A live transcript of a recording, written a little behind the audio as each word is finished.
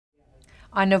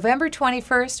On November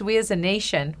 21st, we as a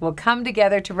nation will come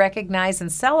together to recognize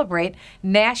and celebrate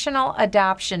National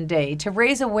Adoption Day to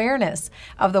raise awareness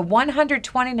of the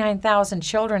 129,000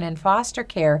 children in foster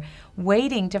care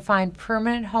waiting to find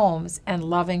permanent homes and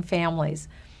loving families.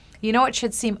 You know, it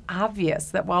should seem obvious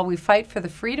that while we fight for the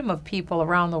freedom of people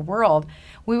around the world,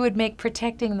 we would make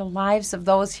protecting the lives of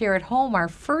those here at home our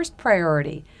first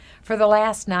priority. For the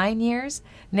last 9 years,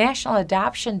 National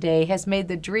Adoption Day has made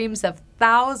the dreams of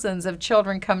thousands of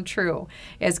children come true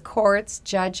as courts,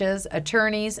 judges,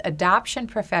 attorneys, adoption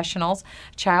professionals,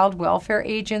 child welfare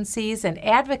agencies, and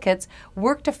advocates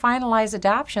work to finalize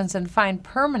adoptions and find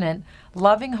permanent,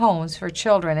 loving homes for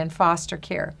children in foster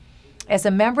care. As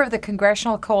a member of the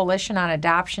Congressional Coalition on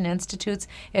Adoption Institute's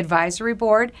advisory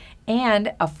board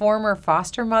and a former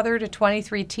foster mother to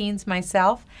 23 teens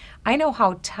myself, I know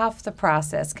how tough the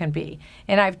process can be,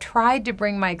 and I've tried to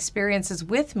bring my experiences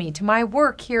with me to my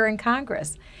work here in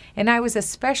Congress. And I was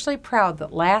especially proud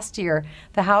that last year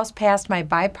the House passed my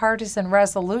bipartisan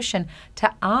resolution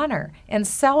to honor and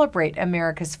celebrate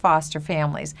America's foster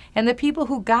families and the people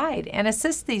who guide and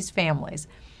assist these families.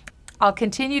 I'll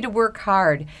continue to work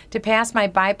hard to pass my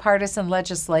bipartisan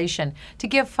legislation to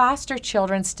give foster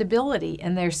children stability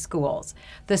in their schools.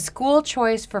 The School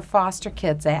Choice for Foster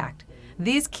Kids Act.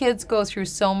 These kids go through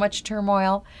so much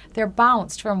turmoil, they're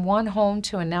bounced from one home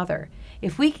to another.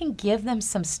 If we can give them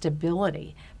some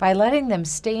stability by letting them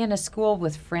stay in a school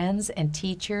with friends and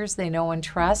teachers they know and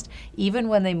trust, even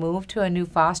when they move to a new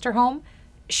foster home,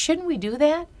 shouldn't we do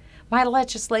that? My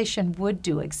legislation would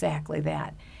do exactly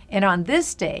that. And on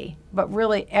this day, but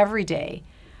really every day,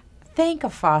 thank a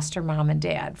foster mom and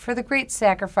dad for the great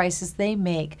sacrifices they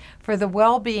make for the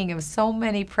well-being of so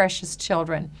many precious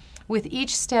children. With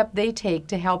each step they take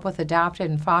to help with adopted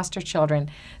and foster children,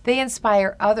 they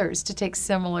inspire others to take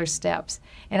similar steps.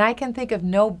 And I can think of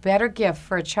no better gift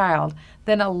for a child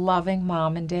than a loving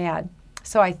mom and dad.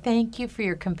 So I thank you for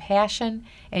your compassion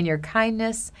and your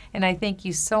kindness, and I thank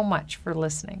you so much for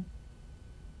listening.